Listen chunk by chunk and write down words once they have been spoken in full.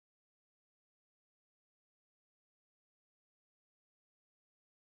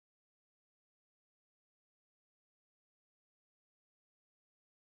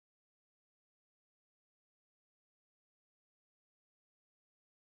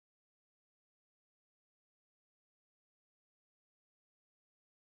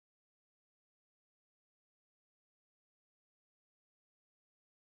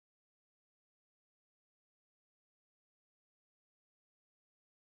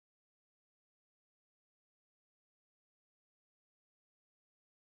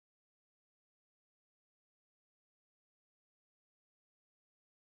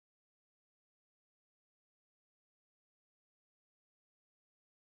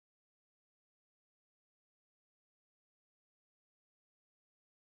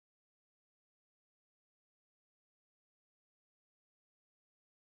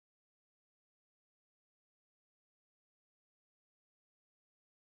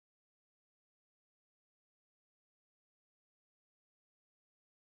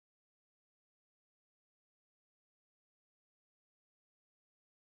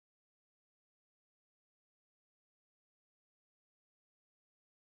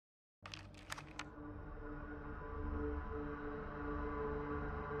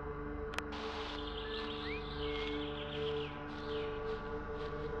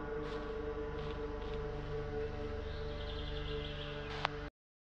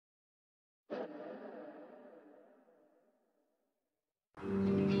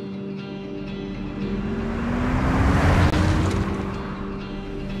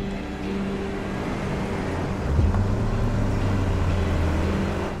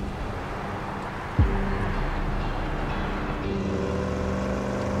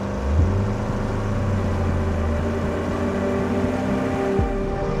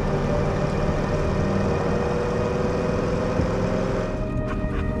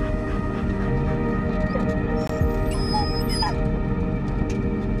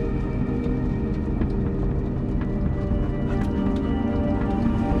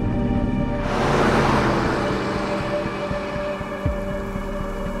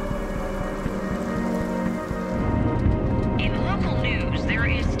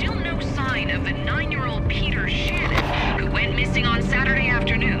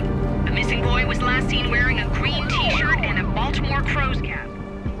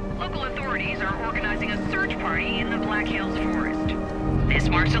Local authorities are organizing a search party in the Black Hills Forest. This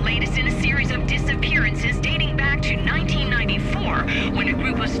marks the latest in a series of disappearances dating back to 1994, when a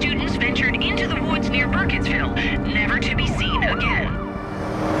group of students ventured into the woods near Burkittsville, never to be seen again.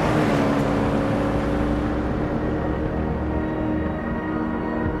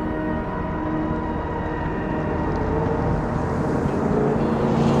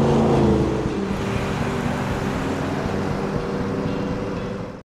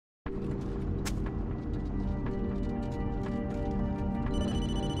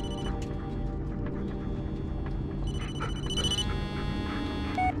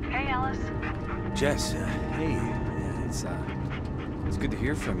 Jess, hey, it's good to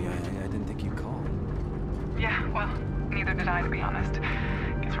hear from you. I didn't think you'd call. Yeah, well, neither did I, to be honest.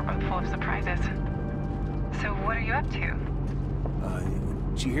 Guess we're both full of surprises. So what are you up to?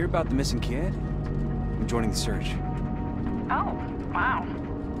 Did you hear about the missing kid? I'm joining the search. Oh, wow.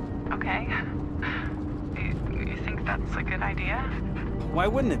 Okay. You think that's a good idea? Why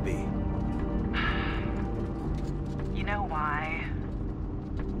wouldn't it be? You know why?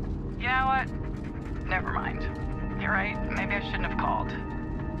 You know what? Never mind. You're right. Maybe I shouldn't have called.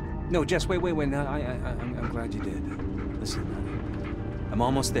 No, Jess, wait. No, I'm glad you did. Listen, I'm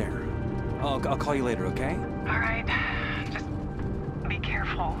almost there. I'll call you later, okay? All right. Just be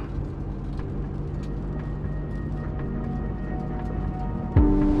careful.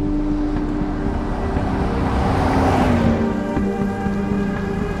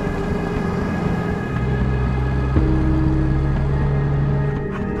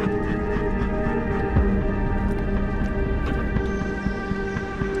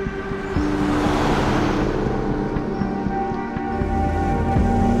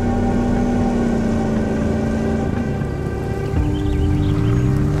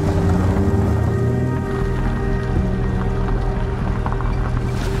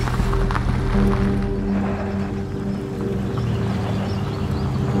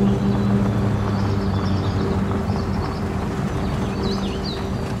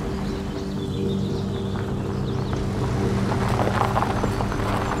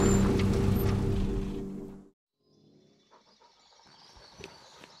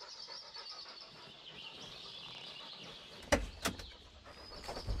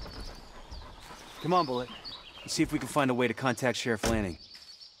 Come on, Bullet. Let's see if we can find a way to contact Sheriff Lanning.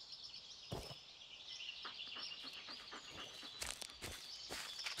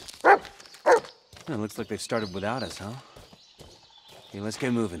 Well, it looks like they've started without us, huh? Okay, let's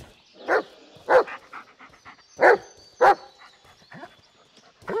get moving.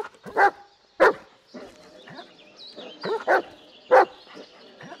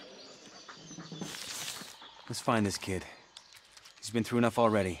 Let's find this kid. He's been through enough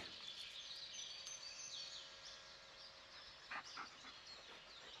already.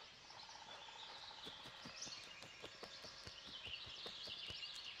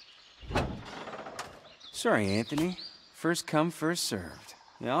 Sorry, Anthony. First come, first served.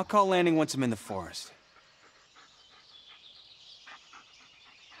 Yeah, I'll call Lanning once I'm in the forest.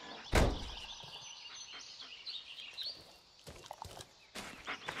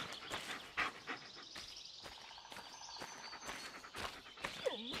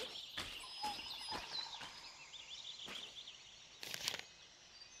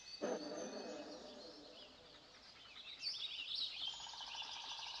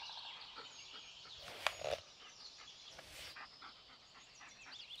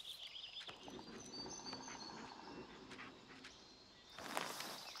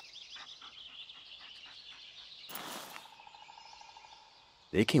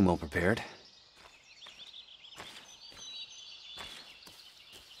 They came well prepared.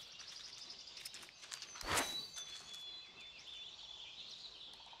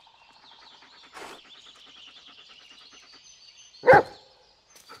 Well,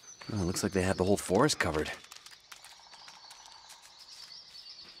 it looks like they have the whole forest covered.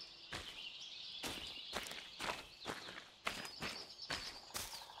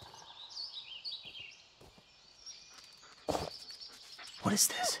 What is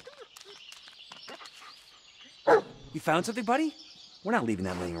this? You found something, buddy? We're not leaving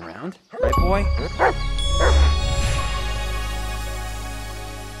that laying around. Right, boy?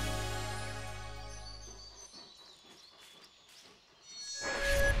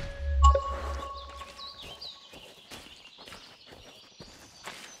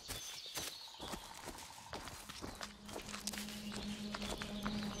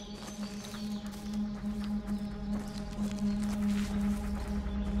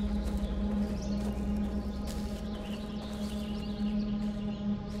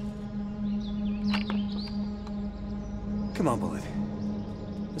 Come on, Bullet.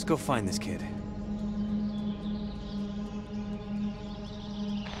 Let's go find this kid.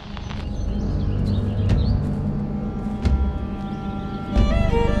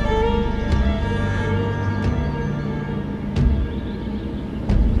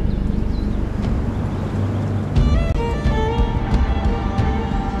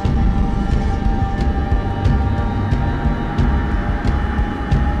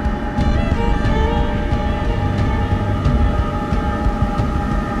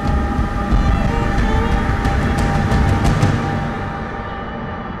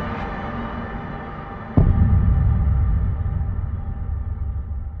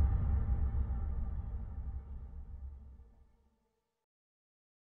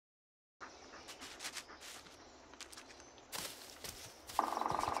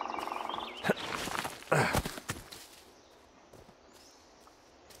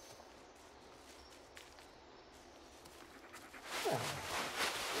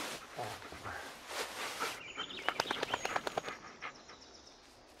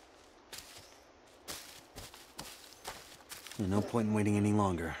 No point in waiting any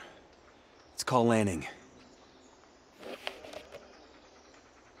longer. Let's call landing.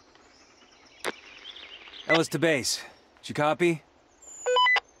 Ellis to base. Did you copy?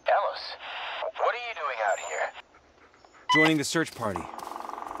 Ellis, what are you doing out here? Joining the search party.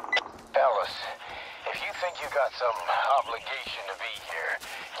 Ellis, if you think you got some obligation to be here,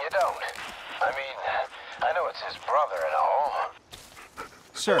 you don't. I mean, I know it's his brother and all.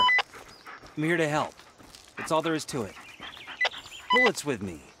 Sir, I'm here to help. That's all there is to it. Bullet's with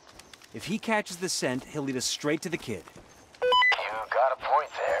me. If he catches the scent, he'll lead us straight to the kid. You got a point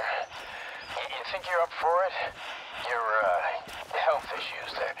there. You think you're up for it? Your, health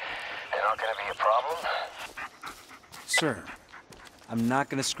issues, they're not gonna be a problem? Sir, I'm not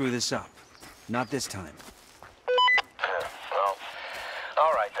gonna screw this up. Not this time. Well,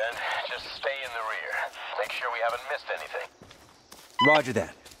 all right then. Just stay in the rear. Make sure we haven't missed anything. Roger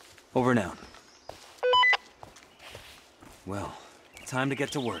that. Over and out. Well, time to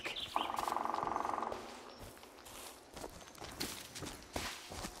get to work.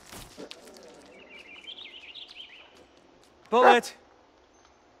 Bullet!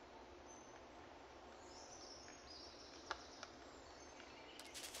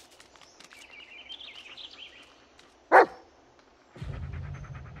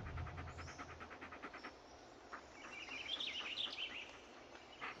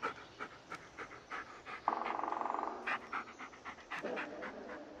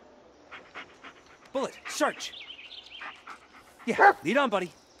 Bullet, search! Yeah, lead on,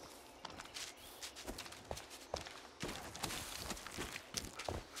 buddy.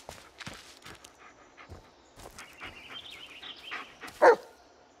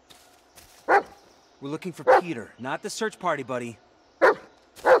 We're looking for Peter, not the search party, buddy.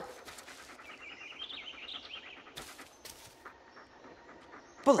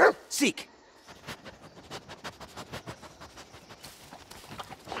 Bullet, seek!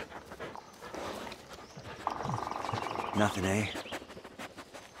 Nothing, eh?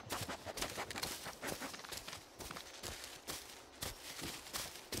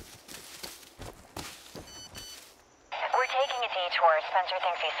 Spencer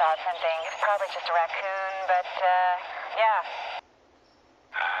thinks he saw something. Probably just a raccoon, but, yeah.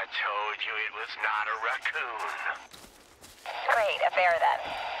 I told you it was not a raccoon. Great, a bear then.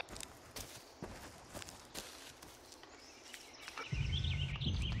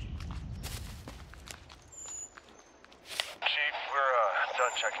 Chief, we're,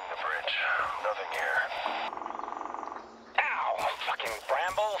 done checking the bridge. Nothing here. Ow! Fucking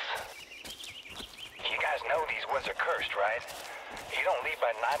brambles! You guys know these woods are cursed, right? You don't leave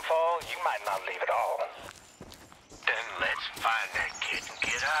by nightfall, you might not leave at all. Then let's find that kid and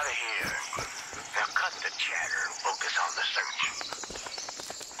get out of here. Now cut the chatter and focus on the search.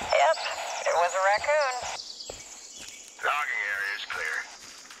 Yep, it was a raccoon. Logging area is clear.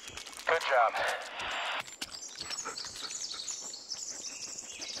 Good job.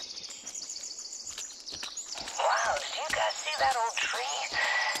 Wow, did you guys see that old tree?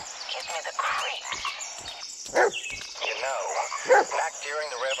 Gives me the creeps. You know, back during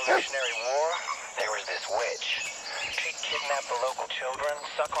the Revolutionary War, there was this witch. She'd kidnap the local children,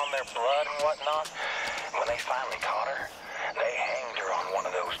 suck on their blood and whatnot. When they finally caught her, they hanged her on one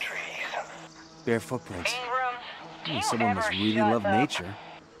of those trees. Bare footprints. Ingram, Someone must really love nature.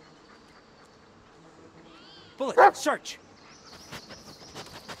 Bullet, search!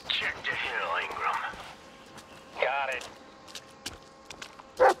 Check the hill, Ingram. Got it.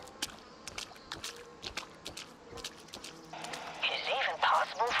 Is it even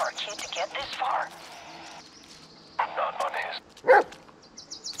possible for a kid to get this far? Not on his.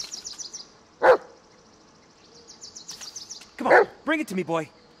 Bring it to me, boy.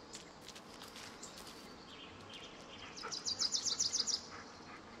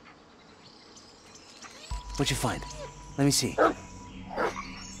 What'd you find? Let me see.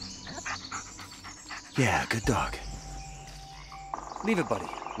 Yeah, good dog. Leave it, buddy.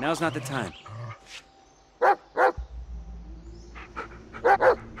 Now's not the time.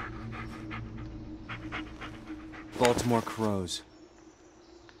 Baltimore crows.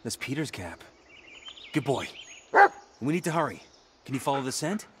 That's Peter's cap. Good boy. We need to hurry. Can you follow the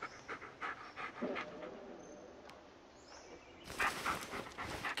scent?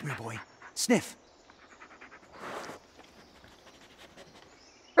 Come here, boy. Sniff.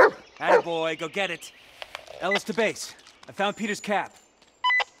 Attaboy, go get it. Ellis to base. I found Peter's cap.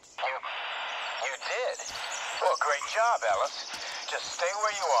 You did? Well, great job, Ellis. Just stay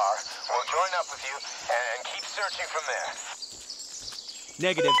where you are. We'll join up with you and keep searching from there.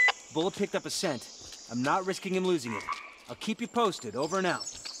 Negative. Bullet picked up a scent. I'm not risking him losing it. I'll keep you posted. Over and out.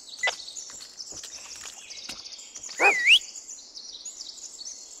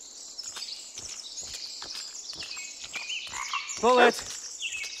 Bullet!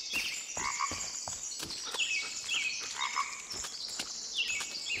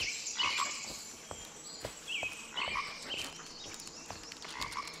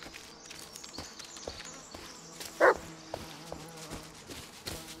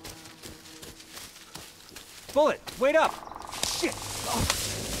 Bullet, wait up! Shit!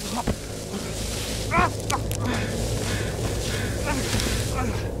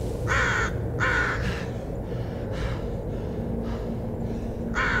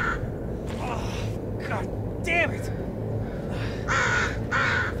 God damn it!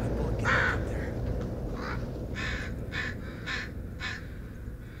 Bullet, get back up there.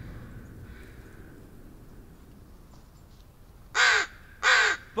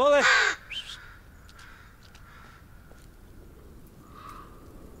 Bullet!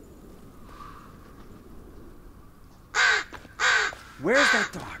 Where's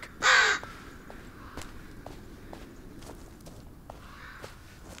that dog?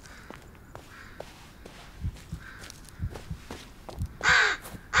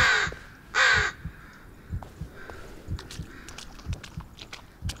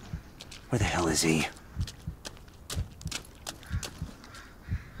 Where the hell is he?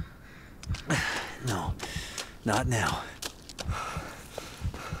 No, not now.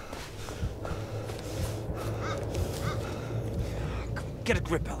 Get a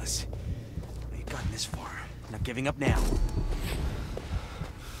grip, Ellis. You've gotten this far. Not giving up now.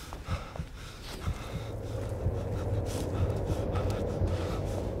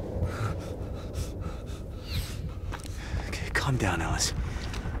 Okay, calm down, Ellis.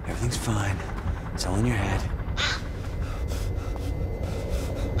 Everything's fine. It's all in your head.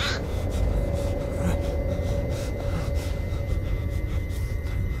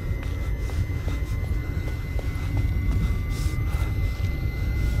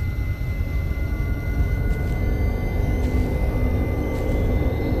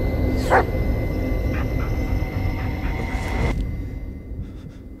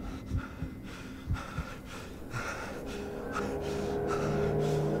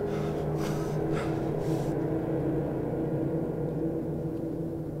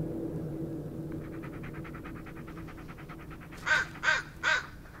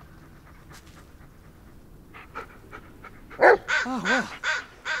 Oh, well.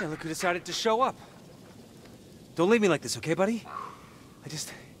 Yeah, look who decided to show up. Don't leave me like this, okay, buddy?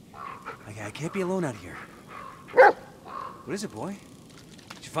 I can't be alone out here. What is it, boy?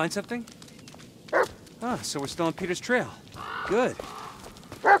 Did you find something? Ah, so we're still on Peter's trail. Good.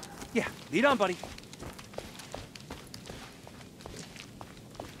 Yeah, lead on, buddy.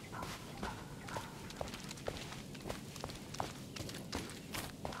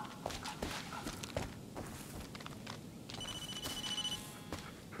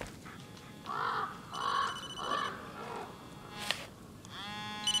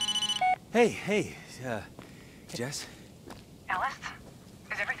 Hey, Jess? Ellis?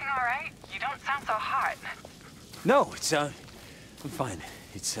 Is everything all right? You don't sound so hot. No, I'm fine.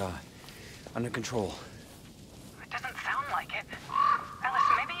 It's, under control. It doesn't sound like it. Ellis,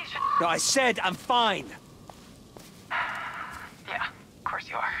 maybe you should... No, I said I'm fine! Yeah, of course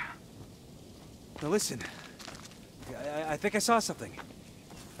you are. Now listen, I think I saw something.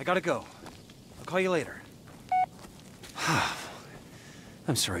 I gotta go. I'll call you later.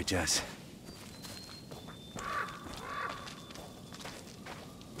 I'm sorry, Jess.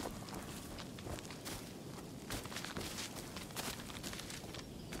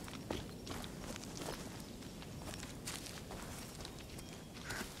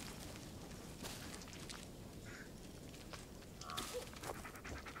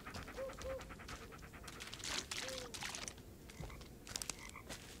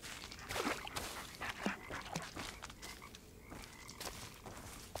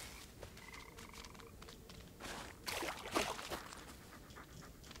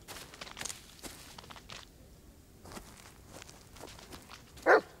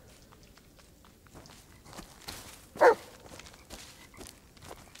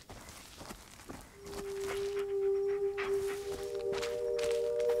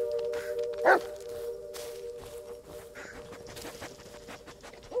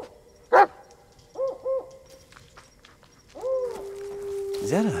 Is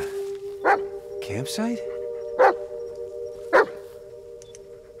that a campsite?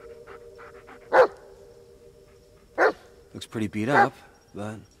 Looks pretty beat up,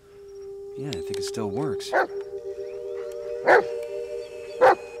 but yeah, I think it still works.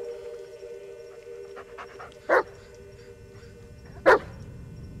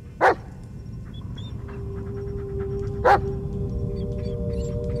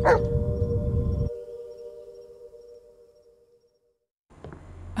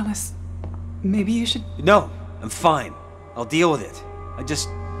 Ellis, maybe you should... No, I'm fine. I'll deal with it. I just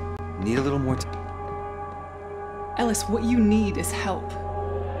need a little more time. Ellis, what you need is help.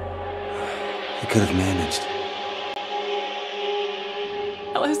 I could have managed.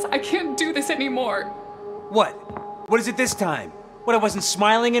 Ellis, I can't do this anymore. What? What is it this time? What, I wasn't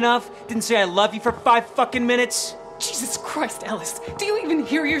smiling enough? Didn't say I love you for 5 fucking minutes? Jesus Christ, Ellis, do you even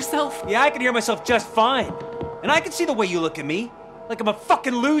hear yourself? Yeah, I can hear myself just fine. And I can see the way you look at me. Like I'm a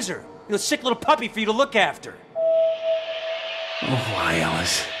fucking loser. You're a sick little puppy for you to look after. Oh, why,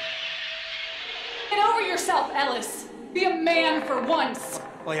 Ellis? Get over yourself, Ellis. Be a man for once.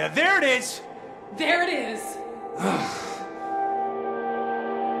 Oh yeah, there it is! There it is.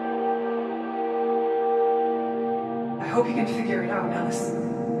 I hope you can figure it out, Ellis.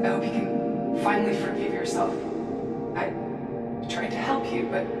 I hope you can finally forgive yourself. I tried to help you,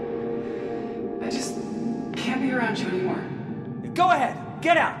 but I just can't be around you anymore. Go ahead,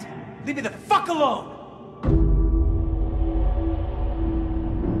 get out! Leave me the fuck alone!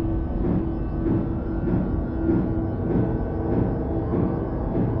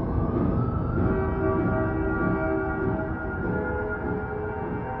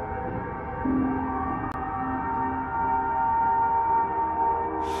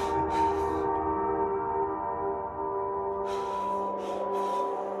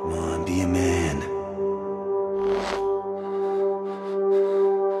 Come on, be a man.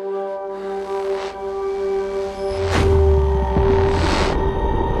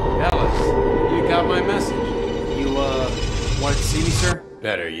 Wanted to see me, sir?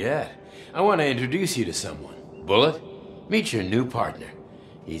 Better yet, I want to introduce you to someone. Bullet, meet your new partner.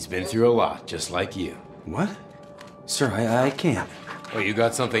 He's been through a lot, just like you. What? Sir, I can't. Oh, you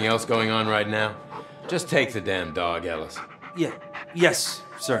got something else going on right now? Just take the damn dog, Ellis. Yeah, yes,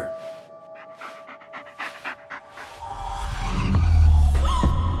 sir.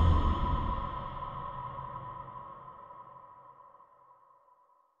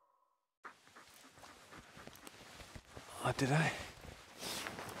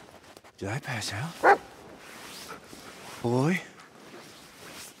 Did I pass out? Boy?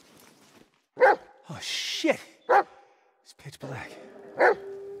 Oh, shit! It's pitch black. Oh,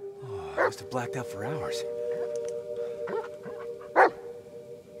 I must have blacked out for hours.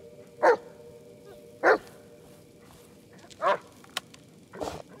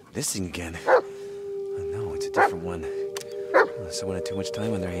 This thing again. Oh, no, it's a different one. Someone had too much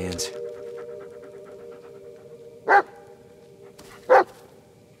time on their hands.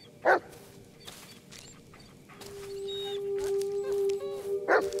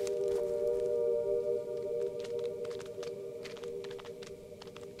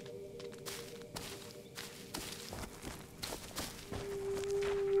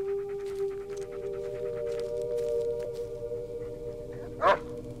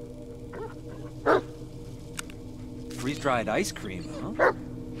 Freeze-dried ice cream, huh?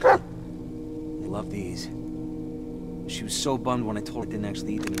 Love these. She was so bummed when I told her I didn't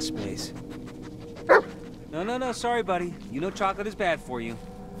actually eat them in space. No, sorry, buddy. You know chocolate is bad for you.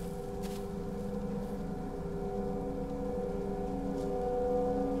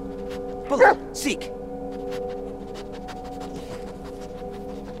 Bullet, seek!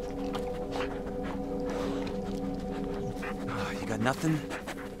 Oh, you got nothing?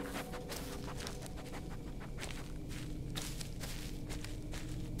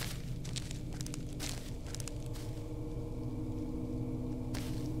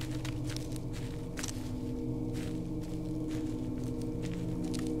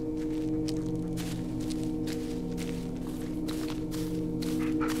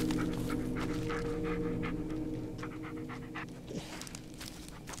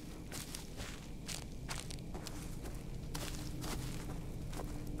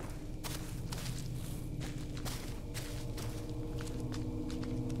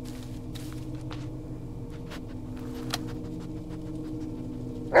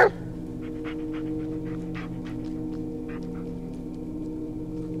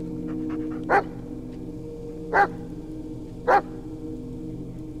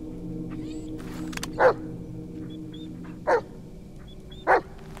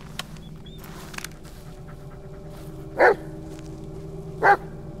 How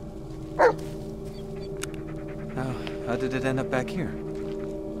did it end up back here?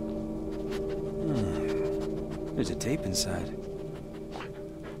 There's a tape inside.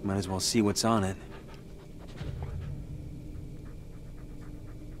 Might as well see what's on it.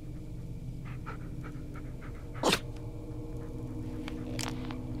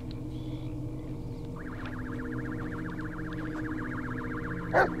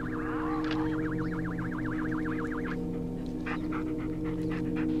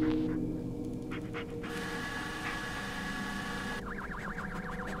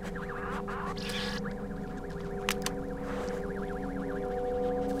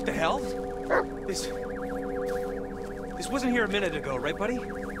 The hell? This wasn't here a minute ago, right, buddy?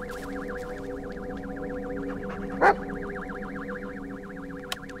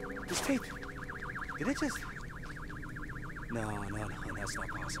 This tape. Did it just... No, that's not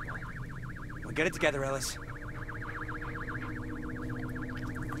possible. Well, get it together, Ellis.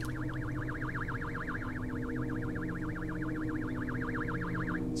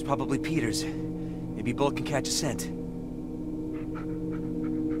 It's probably Peter's. Maybe both can catch a scent.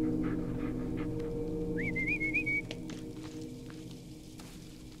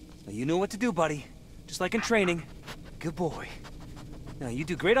 Now, you know what to do, buddy. Just like in training. Good boy. Now, you'd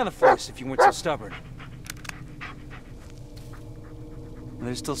do great on the force if you weren't so stubborn. Well,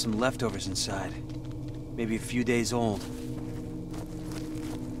 there's still some leftovers inside. Maybe a few days old.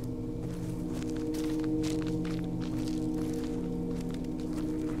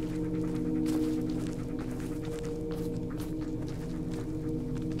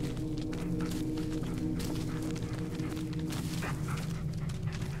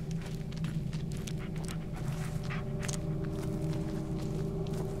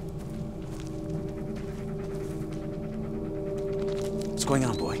 What's going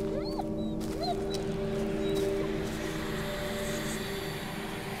on, boy?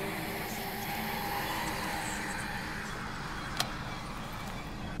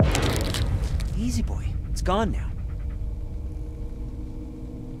 Easy, boy. It's gone now.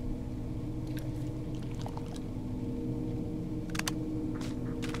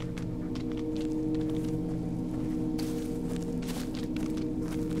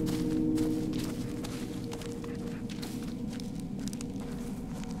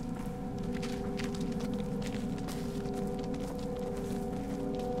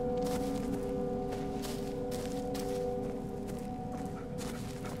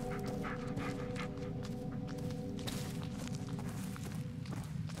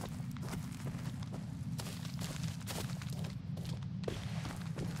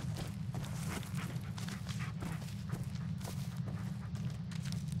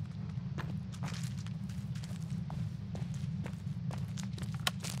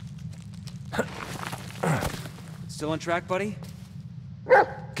 Still on track, buddy?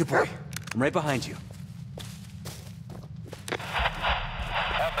 Good boy. I'm right behind you.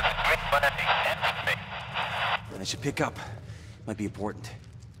 I should pick up. Might be important.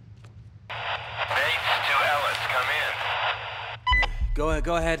 Base to Ellis, come in. Go ahead.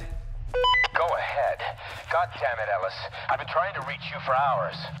 Go ahead. God damn it, Ellis. I've been trying to reach you for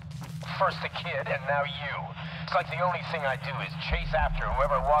hours. First the kid, and now you. It's like the only thing I do is chase after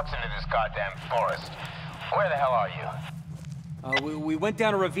whoever walks into this goddamn forest. Where the hell are you? We went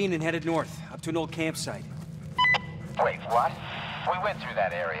down a ravine and headed north, up to an old campsite. Wait, what? We went through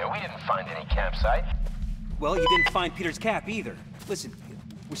that area. We didn't find any campsite. Well, you didn't find Peter's cap either. Listen,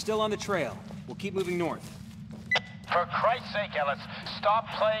 we're still on the trail. We'll keep moving north. For Christ's sake, Ellis, stop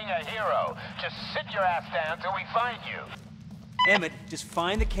playing a hero. Just sit your ass down till we find you. Emmett, just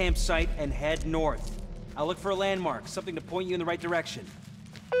find the campsite and head north. I'll look for a landmark, something to point you in the right direction.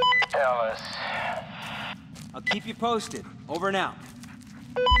 Ellis. I'll keep you posted. Over and out.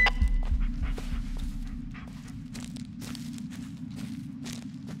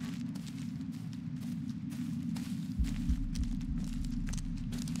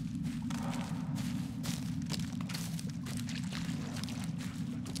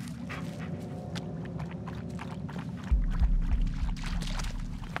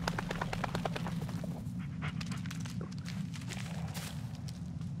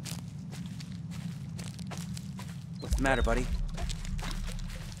 What's the matter, buddy?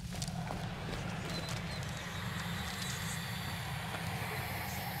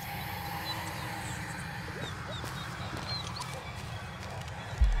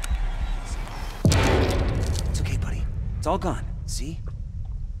 It's okay, buddy. It's all gone. See?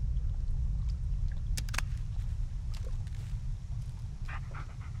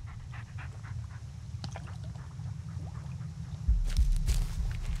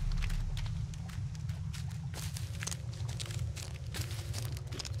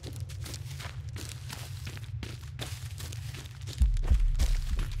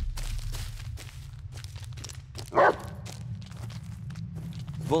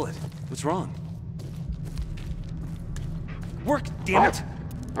 Bullet, what's wrong? Work, damn it!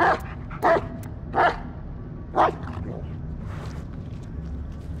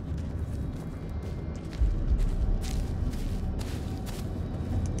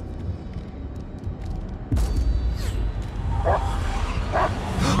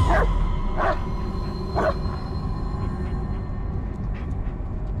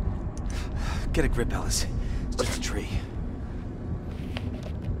 Get a grip, Ellis. It's just a tree.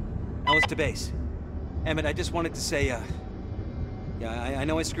 Ellis to base. Emmett, I just wanted to say, yeah, I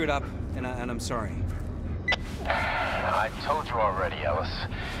know I screwed up, and I'm sorry. I told you already, Ellis.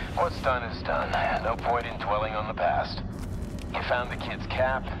 What's done is done. No point in dwelling on the past. You found the kid's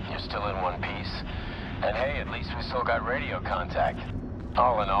cap, you're still in one piece. And hey, at least we still got radio contact.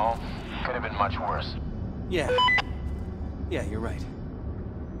 All in all, could have been much worse. Yeah. Yeah, you're right.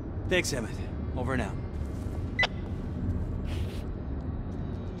 Thanks, Emmett. Over and out.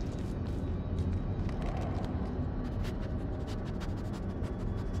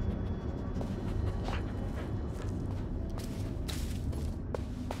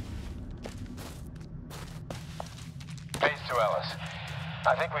 Base to Ellis.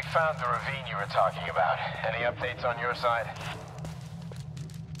 I think we found the ravine you were talking about. Any updates on your side?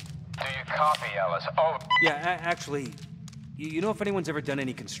 Do you copy, Ellis? Oh... Yeah, actually, you know if anyone's ever done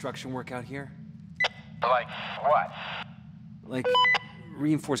any construction work out here? Like what? Like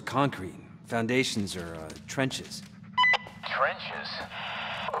reinforced concrete, foundations, or trenches. Trenches?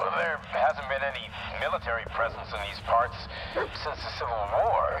 Well, there hasn't been any military presence in these parts since the Civil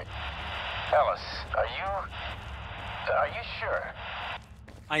War. Ellis, are you sure?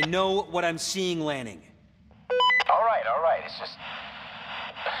 I know what I'm seeing, Lanning. All right. It's just...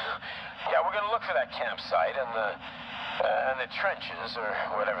 Yeah, we're gonna look for that campsite and the trenches, or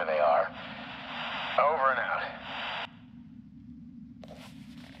whatever they are. Over and out.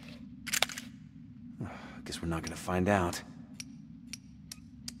 Guess we're not gonna find out.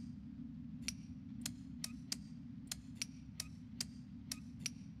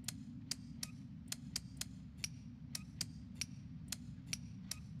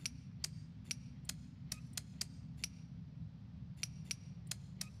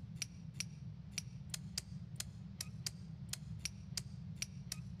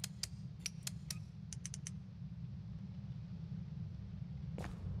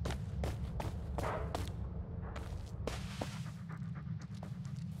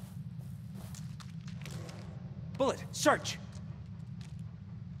 Bullet, search!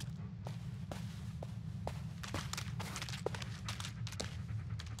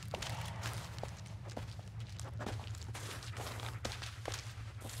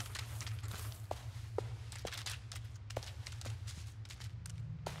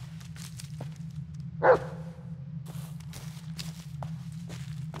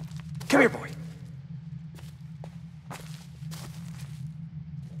 Come here, boy.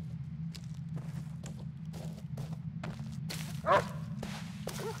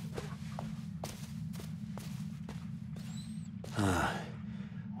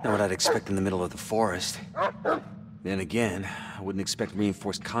 Not what I'd expect in the middle of the forest. Then again, I wouldn't expect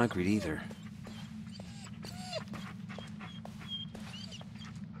reinforced concrete either.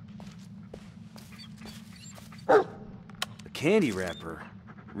 A candy wrapper?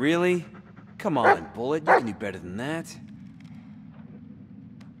 Really? Come on, Bullet, you can do better than that.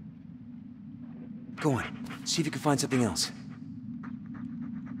 Go on, see if you can find something else.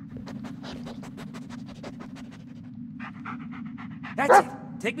 That's it!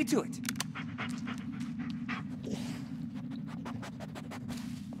 Take me to it!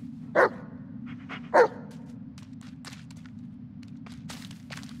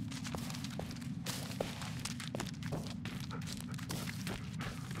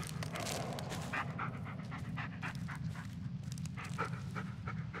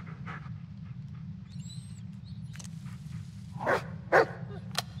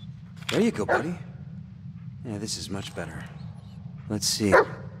 There you go, buddy. Yeah, this is much better. Let's see.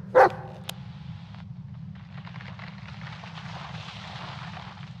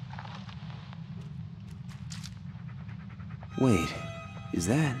 Wait, is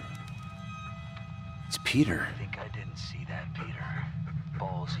that... It's Peter. I think I didn't see that, Peter.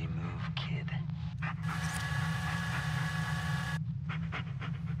 Ballsy move, kid.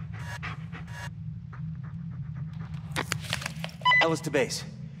 Ellis to base.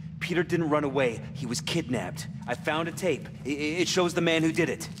 Peter didn't run away. He was kidnapped. I found a tape. It shows the man who did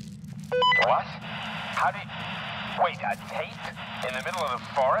it. What? How did... Wait, a tape? In the middle of the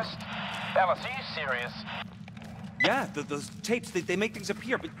forest? Ellis, are you serious? Yeah, those tapes, they make things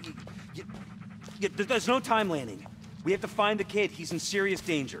appear, but there's no time landing. We have to find the kid. He's in serious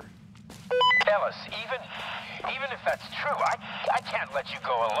danger. Ellis, even if that's true, I can't let you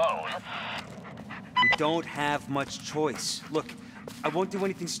go alone. We don't have much choice. Look, I won't do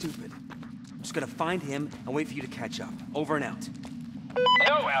anything stupid. I'm just gonna find him and wait for you to catch up. Over and out.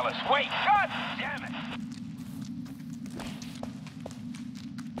 No, Ellis, wait! God damn it!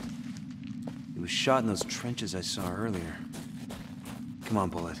 He was shot in those trenches I saw earlier. Come on,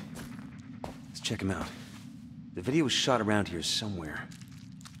 Bullet. Let's check him out. The video was shot around here somewhere.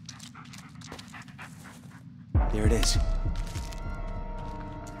 There it is.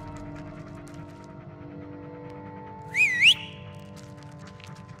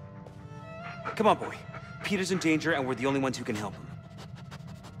 Come on, boy. Peter's in danger, and we're the only ones who can help him.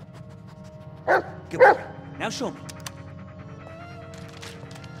 Good boy. Now show me.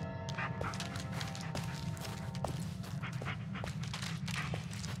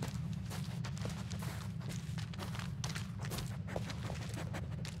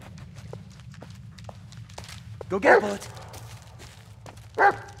 Go get it, Bullet.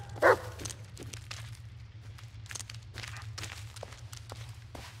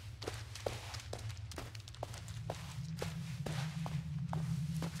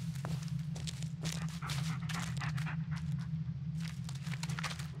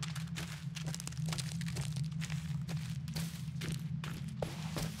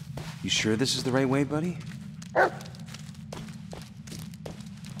 You sure this is the right way, buddy?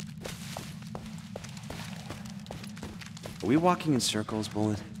 Are we walking in circles,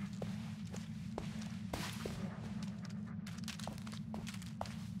 Bullet?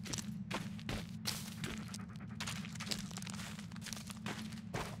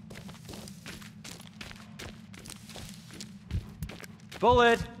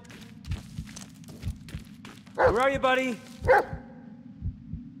 Bullet! Where are you, buddy?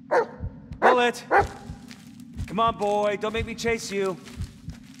 Bullet! Come on, boy. Don't make me chase you.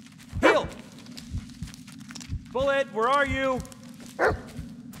 Heel! Bullet, where are you?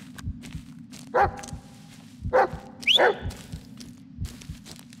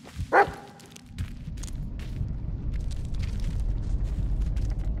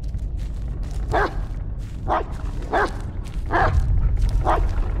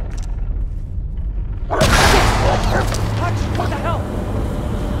 What the hell?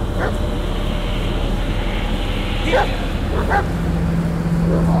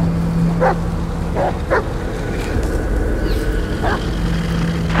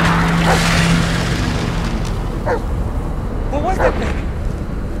 What was that thing?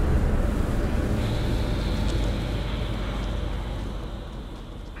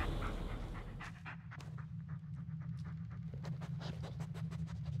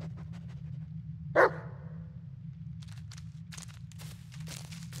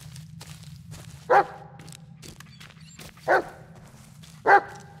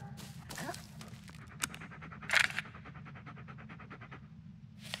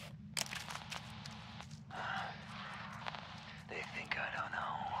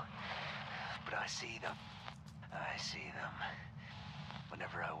 I see them.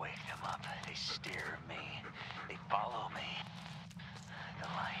 Whenever I wake them up, they stare at me. They follow me. The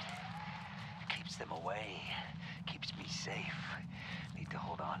light keeps them away, keeps me safe. Need to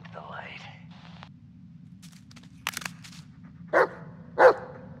hold on to the light.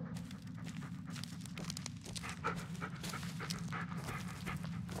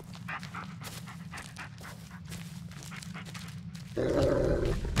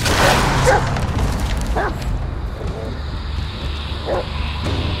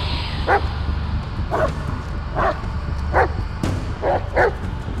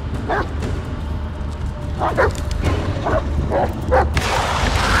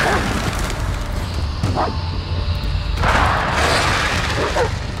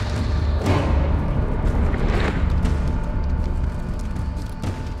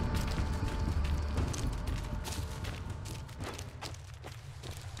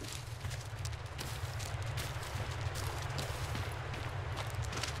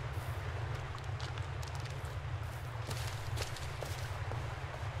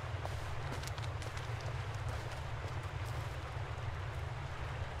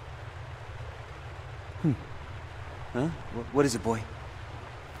 Huh? What is it, boy?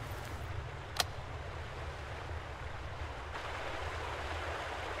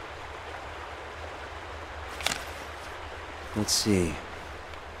 Let's see.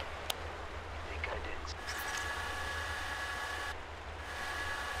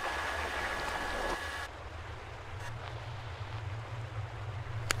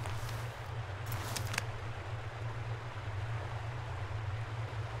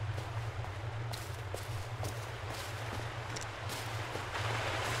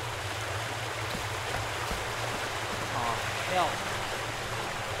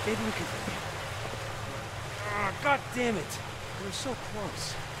 Maybe we can... Ah, God damn it! We were so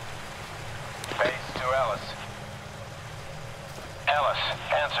close. Phase to Ellis. Ellis,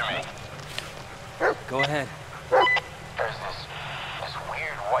 answer me. Go ahead. There's this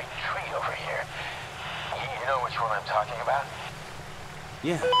weird white tree over here. You know which one I'm talking about?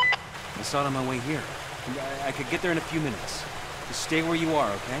 Yeah. I saw it on my way here. I could get there in a few minutes. Just stay where you are,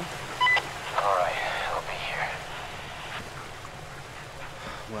 okay? All right, I'll be here.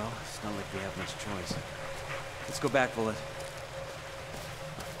 Well, it's not like we have much choice. Let's go back, Bullet.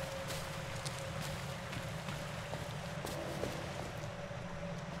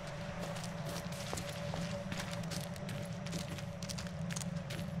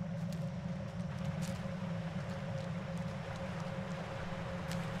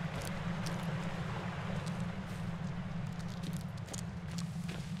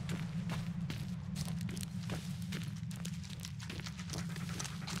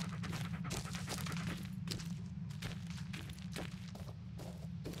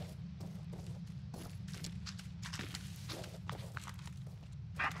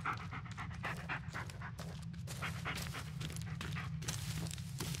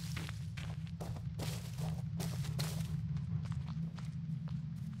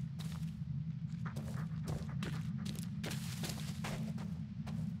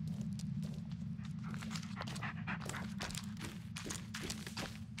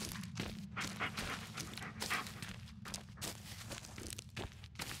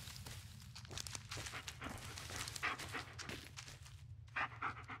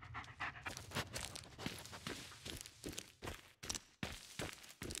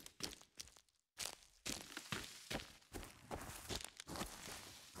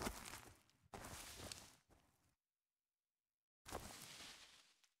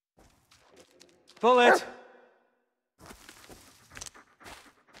 Bullet!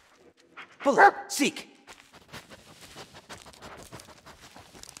 Bullet, seek!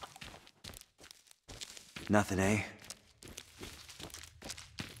 Nothing, eh?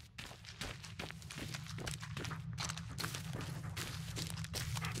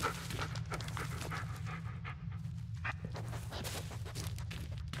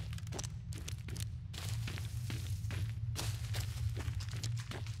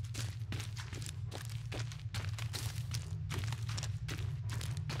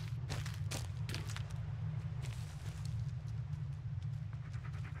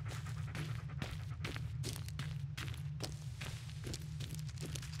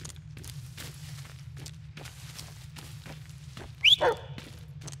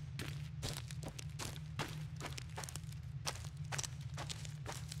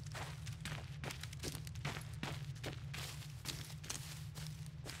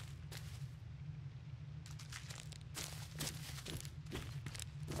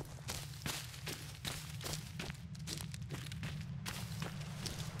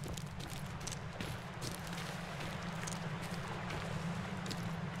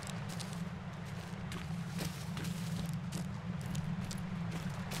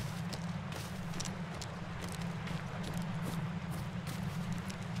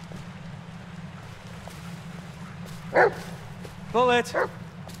 Bullet!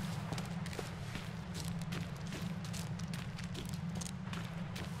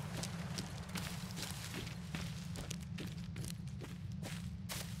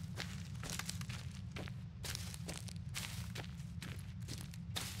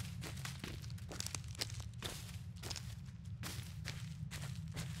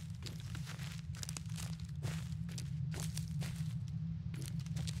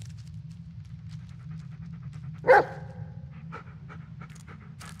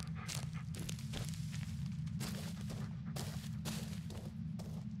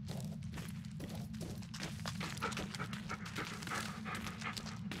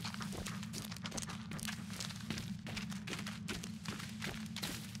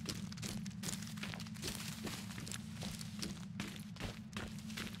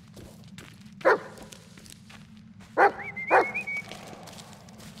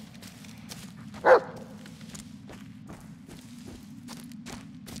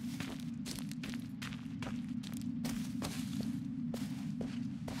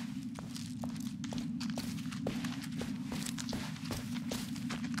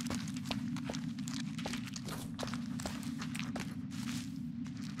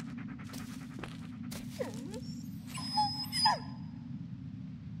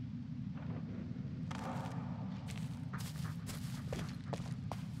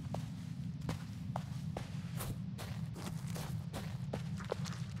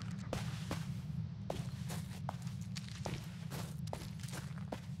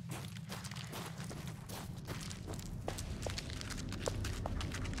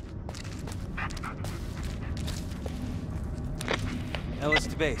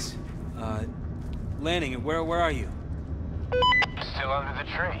 close to base. Landing, and where are you? Still under the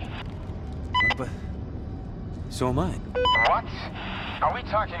tree. But... so am I. What? Are we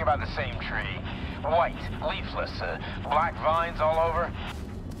talking about the same tree? White, leafless, black vines all over?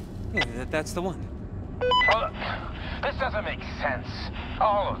 Yeah, that's the one. Well, look, this doesn't make sense.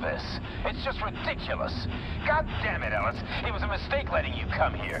 All of this. It's just ridiculous. God damn it, Ellis. It was a mistake letting you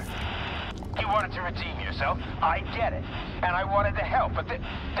come here. You wanted to redeem yourself. I get it. And I wanted to help, but this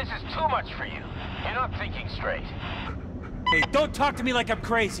is too much for you. You're not thinking straight. Hey, don't talk to me like I'm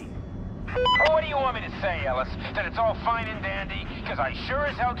crazy. Well, what do you want me to say, Ellis? That it's all fine and dandy? Because I sure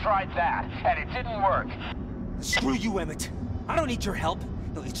as hell tried that, and it didn't work. Screw you, Emmett. I don't need your help.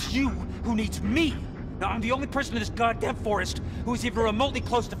 No, it's you who needs me. Now, I'm the only person in this goddamn forest who is even remotely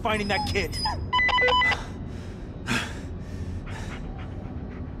close to finding that kid.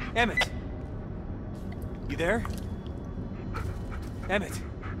 Emmett. You there? Emmett.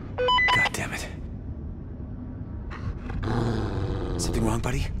 God damn it. Something wrong,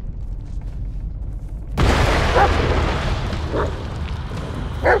 buddy?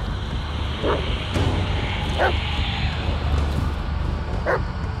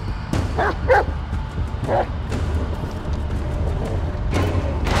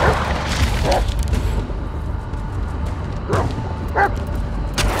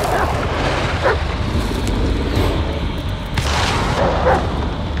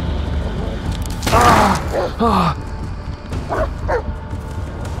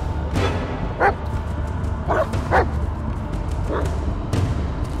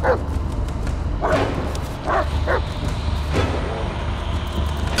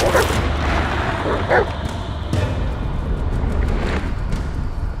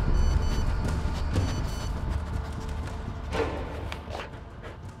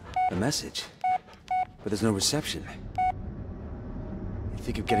 Message, but there's no reception. I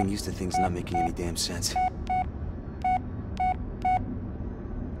think I'm getting used to things not making any damn sense.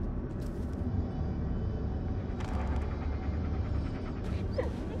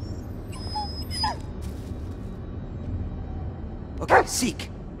 Okay, seek.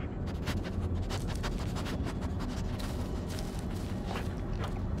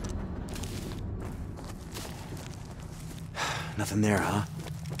 Nothing there, huh?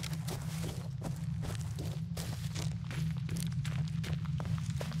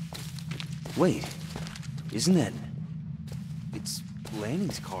 Wait, isn't that... it's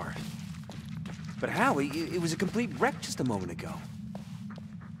Lanning's car. But how? It was a complete wreck just a moment ago.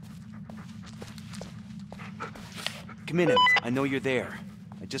 Come in, Emmett. I know you're there.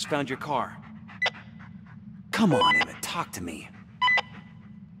 I just found your car. Come on, Emmett. Talk to me.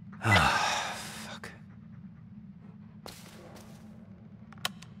 Ah, fuck.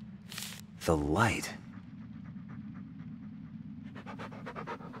 The light.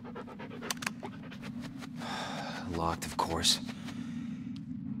 Locked, of course.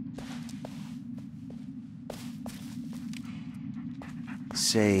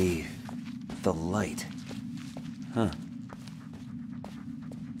 Say... the light. Huh.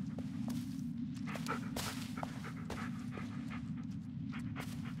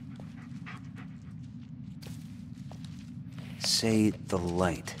 Say the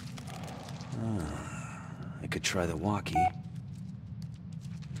light. I could try the walkie.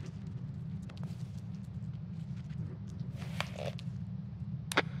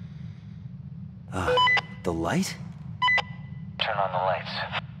 The light? Turn on the lights.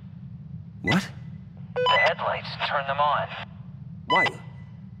 What? The headlights, turn them on. Why?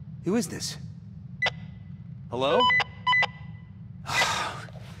 Who is this? Hello?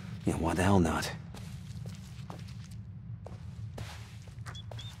 Yeah, why the hell not?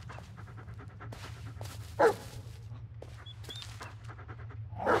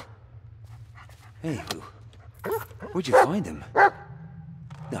 Hey, where'd you find him?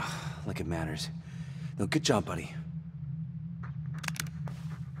 Like it matters. No, good job, buddy.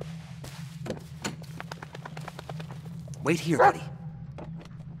 Wait here, buddy.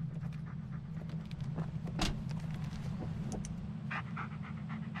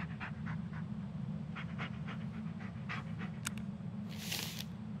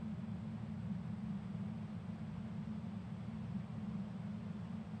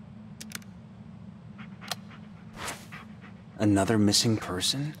 Another missing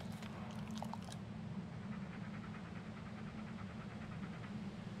person?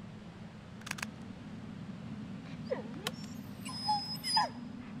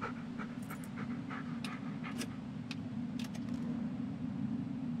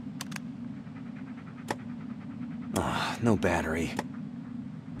 No battery.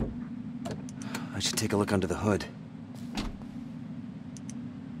 I should take a look under the hood.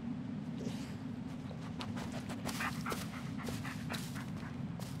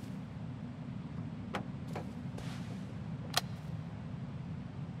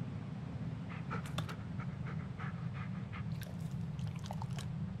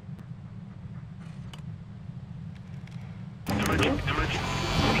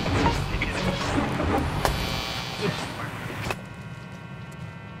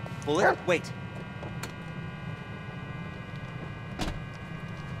 Bullet, wait.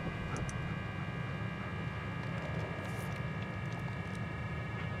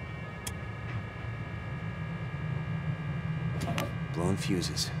 Blown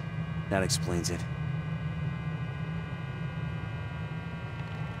fuses. That explains it.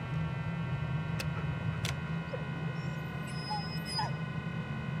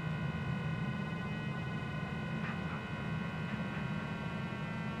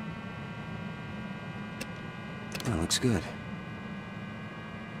 That looks good.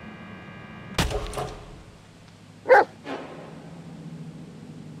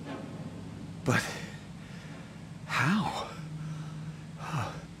 But how?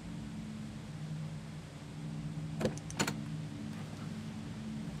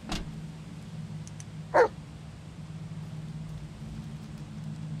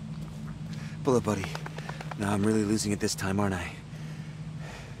 Bullet buddy. Now I'm really losing it this time, aren't I?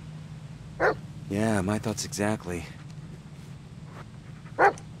 Yeah, my thoughts exactly.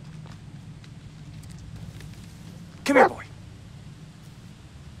 Come here, boy.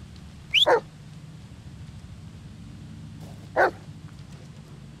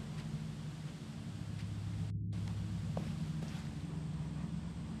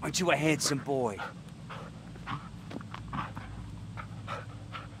 Aren't you a handsome boy?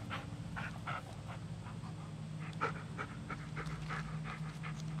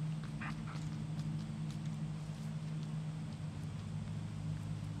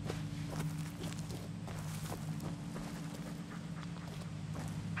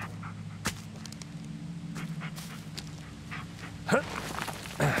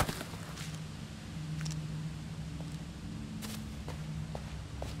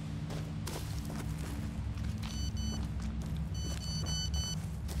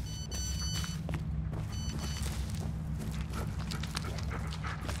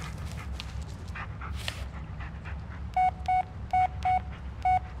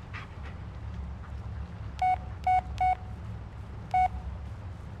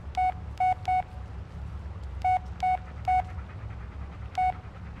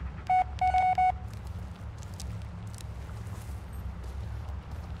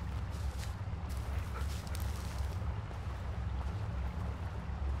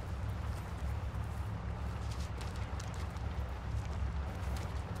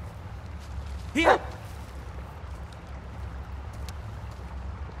 Here!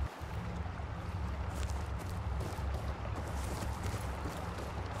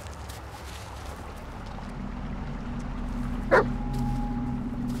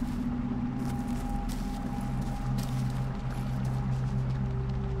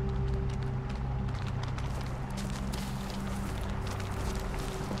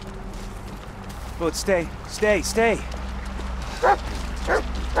 Bullet, stay, stay, stay!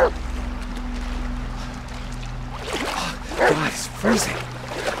 God, it's freezing.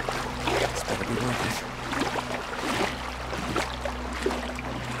 This better be worth it.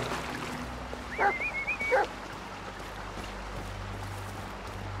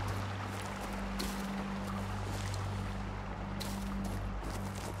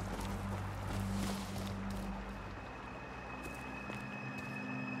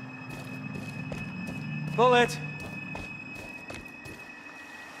 Bullet!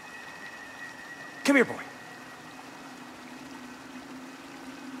 Come here, boy.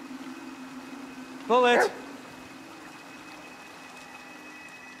 Bullet!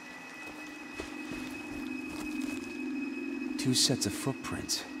 Two sets of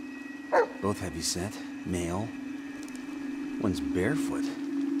footprints. Both heavy set, male. One's barefoot.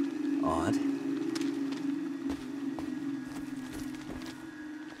 Odd.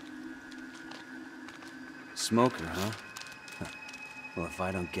 Smoker, huh? Well, if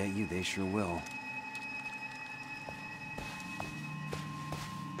I don't get you, they sure will.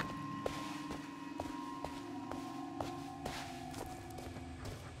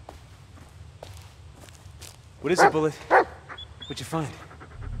 What is it, Bullet? What'd you find?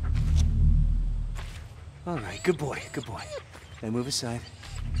 All right, good boy, good boy. Now move aside.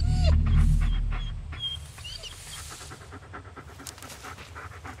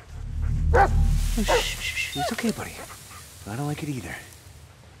 Oh, shh. It's okay, buddy. I don't like it either.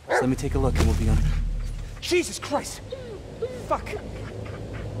 Just let me take a look and we'll be on... Jesus Christ! Fuck!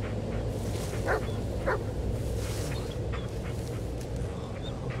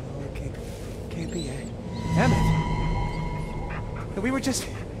 Can't be it. Damn it! We were just...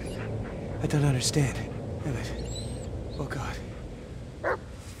 I don't understand. Damn it. Oh, God.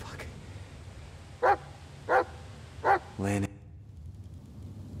 Fuck. Landon.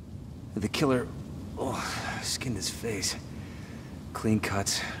 The killer, skinned his face. Clean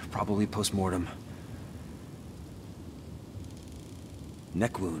cuts, probably post-mortem.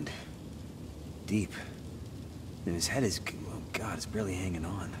 Neck wound. Deep. And his head is, oh God, it's barely hanging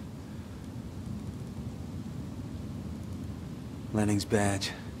on. Lanning's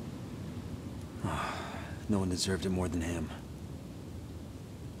badge. Oh, no one deserved it more than him.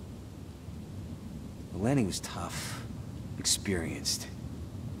 Lanning was tough, experienced.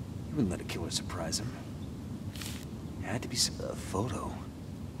 He wouldn't let a killer surprise him. It had to be a photo.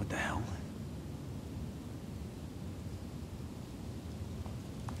 What the hell?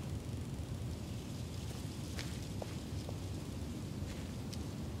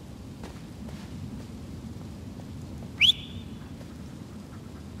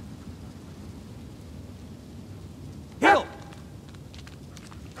 Hill!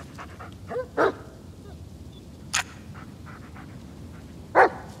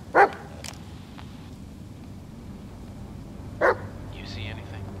 You see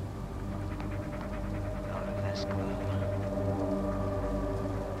anything? Not in this gloom.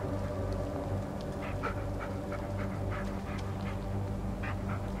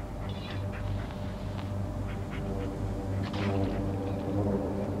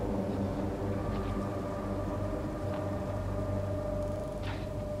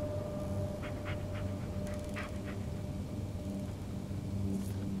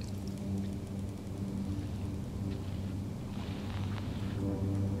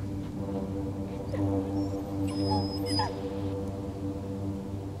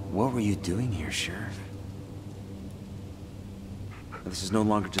 What were you doing here, Sheriff? This is no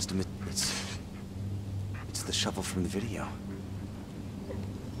longer just a it's the shovel from the video.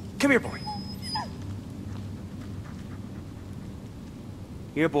 Come here, boy.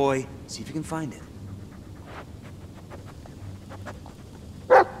 Here, boy. See if you can find it.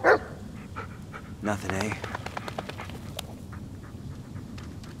 Nothing, eh?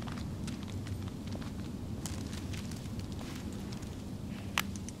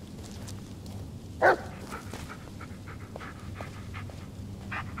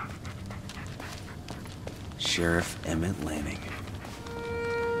 Sheriff Emmett Lanning.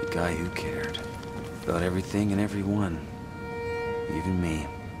 The guy who cared. About everything and everyone. Even me.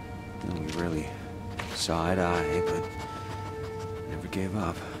 And we really saw eye to eye, but never gave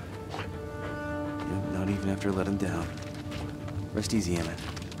up. Not even after I let him down. Rest easy, Emmett.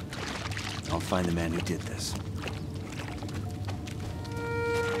 I'll find the man who did this.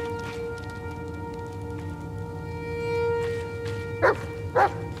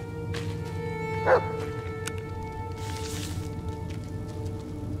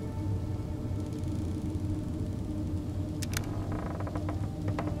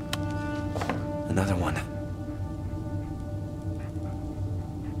 Another one.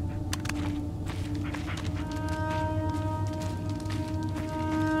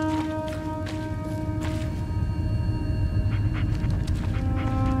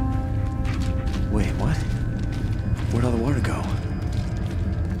 Wait, what? Where'd all the water go?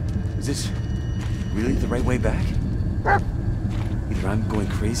 Is this really the right way back? Either I'm going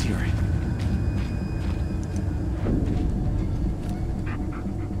crazy or...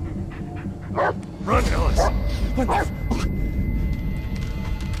 Run, Ellis! What the f...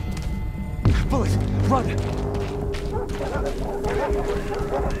 Bullet! Run!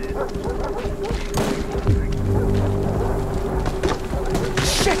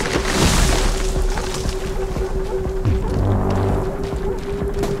 Shit!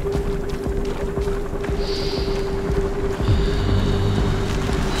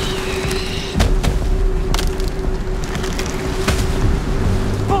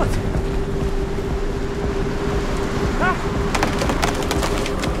 Bullet!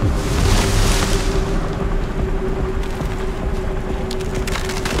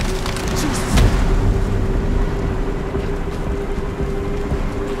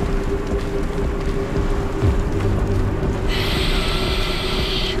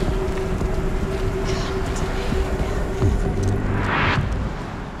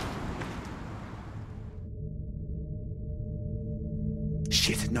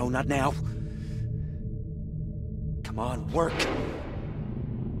 Shit, no, not now. Come on, work.